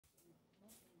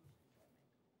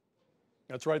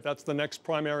That's right. That's the next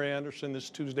primary, Anderson, this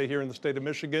Tuesday here in the state of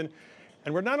Michigan.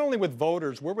 And we're not only with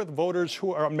voters, we're with voters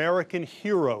who are American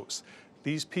heroes.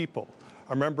 These people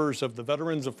are members of the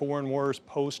Veterans of Foreign Wars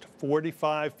Post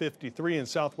 4553 in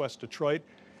Southwest Detroit.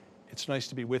 It's nice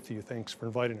to be with you. Thanks for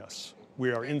inviting us.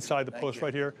 We are inside the post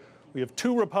right here. We have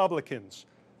 2 Republicans,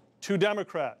 2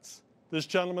 Democrats. This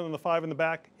gentleman and the 5 in the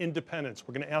back, independents.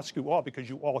 We're going to ask you all, because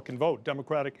you all can vote,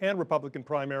 Democratic and Republican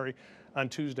primary on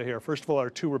Tuesday here. First of all, our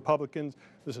 2 Republicans.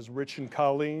 This is Rich and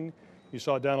Colleen. You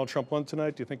saw Donald Trump won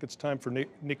tonight. Do you think it's time for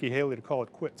Nikki Haley to call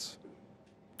it quits?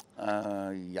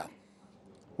 Yeah.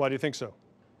 Why do you think so?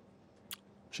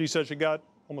 She said she got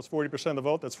almost 40% of the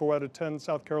vote. That's 4 out of 10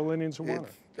 South Carolinians who won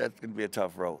it. That's going to be a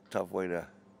tough road, tough way to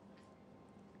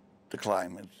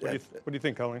climb. What do you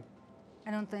think, Colleen? I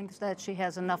don't think that she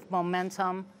has enough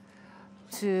momentum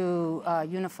to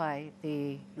unify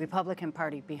the Republican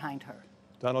Party behind her.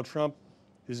 Donald Trump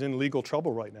is in legal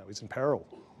trouble right now. He's in peril.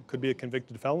 Could be a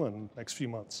convicted felon in the next few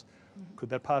months. Mm-hmm. Could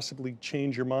that possibly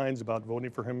change your minds about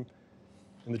voting for him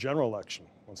in the general election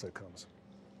once that comes?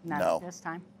 Not at this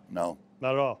time. No.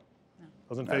 Not at all? No.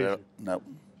 Doesn't faze you? No.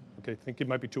 Okay, think you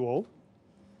might be too old?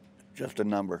 Just a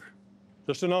number.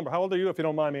 Just a number. How old are you, if you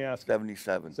don't mind me asking?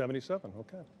 77. 77,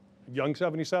 okay. Young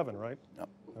 77, right? No.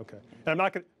 Okay. And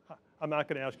I'm not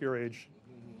going to ask your age.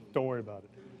 Don't worry about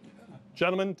it.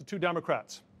 Gentlemen, the 2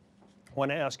 Democrats. I want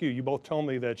to ask you, you both told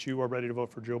me that you are ready to vote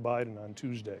for Joe Biden on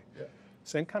Tuesday. Yeah.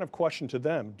 Same kind of question to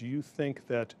them. Do you think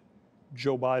that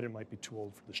Joe Biden might be too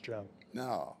old for this job?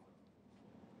 No.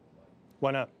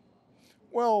 Why not?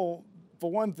 Well,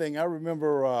 for one thing, I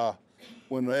remember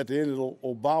when at the end of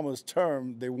Obama's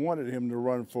term, they wanted him to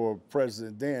run for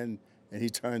president then, and he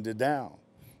turned it down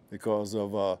because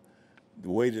of the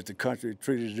way that the country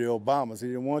treated the Obamas. He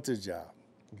didn't want the job.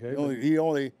 Okay. He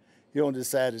only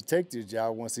decided to take the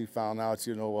job once he found out,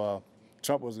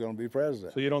 Trump was going to be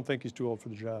president. So you don't think he's too old for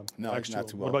the job? No, he's not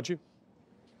too old. What about you?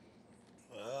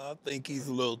 I think he's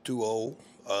a little too old.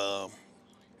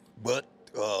 But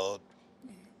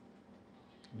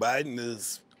Biden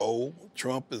is old.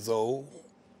 Trump is old.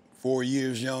 4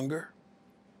 years younger.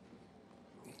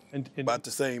 And about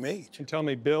the same age. And tell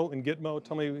me, Bill and Gitmo,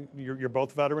 tell me, you're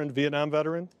both veteran, Vietnam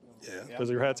veteran? Yeah. Because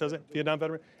your hat says it, Vietnam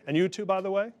veteran. And you too, by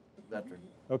the way? Veteran.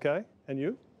 Okay, and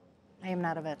you? I am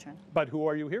not a veteran. But who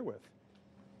are you here with?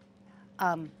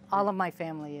 All of my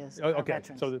family is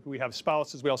veterans. So we have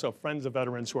spouses. We also have friends of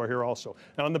veterans who are here also.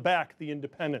 Now, in the back, the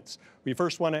independents. We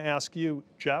first want to ask you,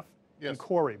 Jeff and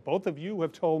Corey. Both of you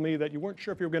have told me that you weren't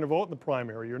sure if you were going to vote in the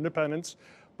primary. You're independents,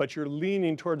 but you're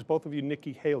leaning towards both of you,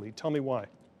 Nikki Haley. Tell me why,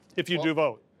 if you do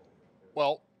vote.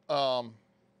 Well,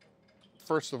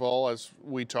 first of all, as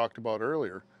we talked about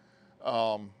earlier,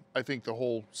 I think the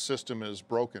whole system is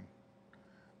broken.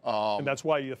 And that's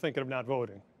why you're thinking of not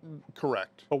voting.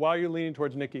 Correct. But why are you leaning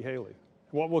towards Nikki Haley?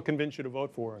 What will convince you to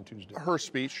vote for her on Tuesday? Her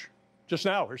speech. Just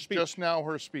now, her speech? Just now,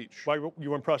 her speech. Why, you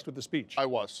were impressed with the speech? I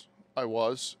was.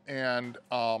 And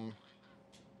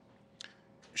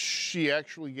she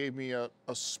actually gave me a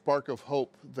spark of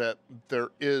hope that there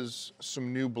is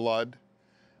some new blood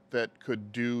that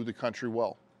could do the country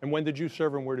well. And when did you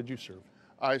serve and where did you serve?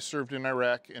 I served in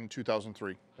Iraq in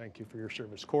 2003. Thank you for your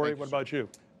service. Corey, what about you?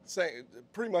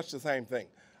 Pretty much the same thing.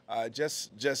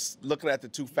 Just looking at the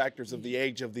 2 factors of the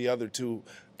age of the other 2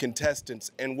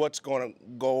 contestants and what's going to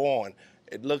go on.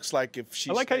 It looks like if she.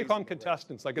 I like how you call them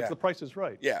contestants, like it's The Price is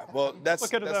Right. Yeah, well, that's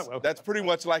pretty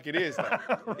much like it is now.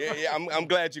 yeah, I'm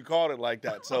glad you called it like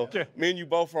that. So me and you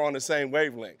both are on the same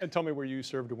wavelength. And tell me where you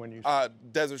served and when you served.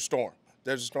 Desert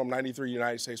Storm, 93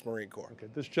 United States Marine Corps. Okay,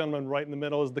 this gentleman right in the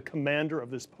middle is the commander of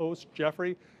this post.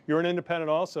 Jeffrey, you're an independent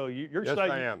also. Yes,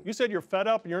 I am. You said you're fed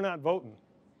up and you're not voting.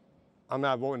 I'm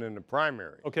not voting in the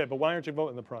primary. Okay, but why aren't you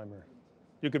voting in the primary?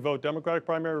 You could vote Democratic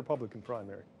primary, Republican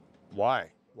primary. Why?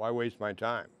 Why waste my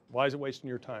time? Why is it wasting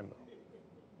your time, though?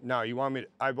 No, you want me to,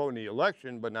 I vote in the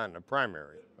election, but not in the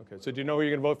primary. Okay, so do you know who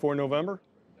you're going to vote for in November?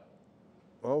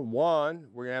 Well, 1,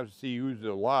 we're going to have to see who's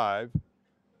alive.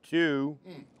 2.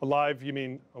 Alive, you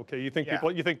mean, okay, you think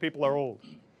people are old.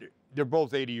 They're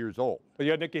both 80 years old. But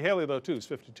you had Nikki Haley, though, too, who's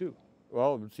 52.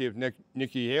 Well, let's see if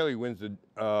Nikki Haley wins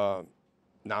the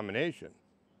nomination.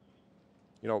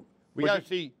 We got to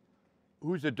see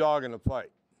who's the dog in the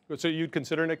fight. So you'd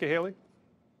consider Nikki Haley?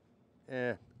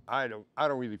 I don't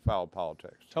really follow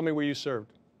politics. Tell me where you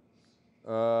served.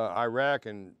 Iraq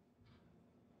in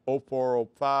 04,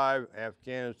 05,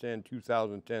 Afghanistan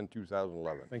 2010,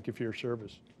 2011. Thank you for your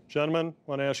service. Gentlemen, I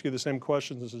want to ask you the same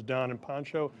questions. This is Don and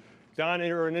Pancho. Don,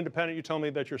 you're an independent. You told me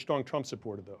that you're a strong Trump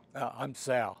supporter, though. I'm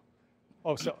Sal.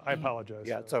 Oh, so I apologize.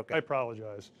 Yeah, it's okay. I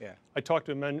apologize. Yeah. I talked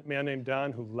to a man named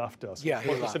Don who left us. Yeah,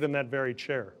 he left. Sit in that very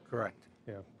chair. Correct.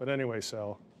 Yeah, but anyway,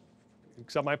 Sal,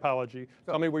 accept my apology.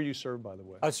 Tell me where you served, by the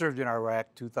way. I served in Iraq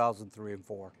 2003 and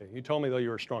 4. Okay. You told me, though, you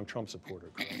were a strong Trump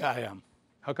supporter, correct? I am.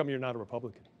 How come you're not a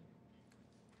Republican?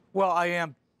 Well, I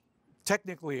am.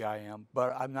 Technically, I am,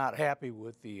 but I'm not happy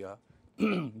with the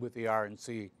with the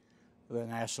RNC, the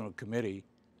National Committee,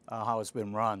 how it's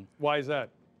been run. Why is that?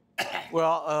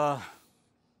 Well,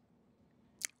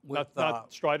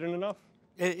 Not strident enough?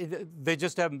 They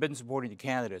just haven't been supporting the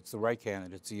candidates, the right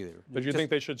candidates either. But you think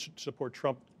they should support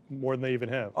Trump more than they even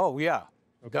have? Oh, yeah,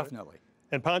 definitely.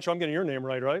 And Pancho, I'm getting your name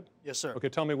right? Yes, sir. Okay,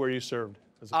 tell me where you served.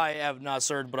 I have not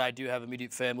served, but I do have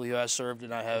immediate family who has served,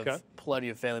 and I have Okay. plenty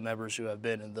of family members who have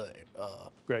been in the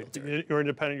Great. military. You're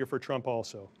independent, you're for Trump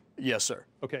also. Yes, sir.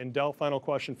 Okay, and Del, final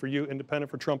question for you. Independent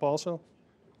for Trump also?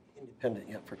 Independent,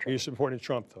 yeah, for Are you Trump. supporting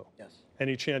Trump, though? Yes.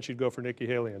 Any chance you'd go for Nikki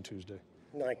Haley on Tuesday?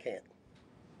 No, I can't.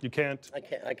 You can't?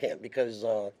 I can't because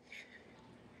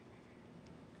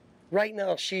right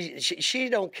now she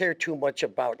don't care too much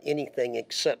about anything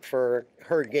except for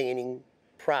her gaining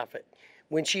profit.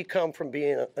 When she come from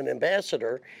being an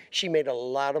ambassador, she made a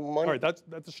lot of money. All right, that's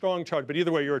a strong charge, but either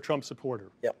way, you're a Trump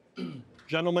supporter. Yep.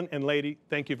 Gentlemen and lady,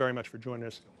 thank you very much for joining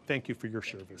us. Thank you for your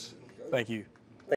service. Thank you.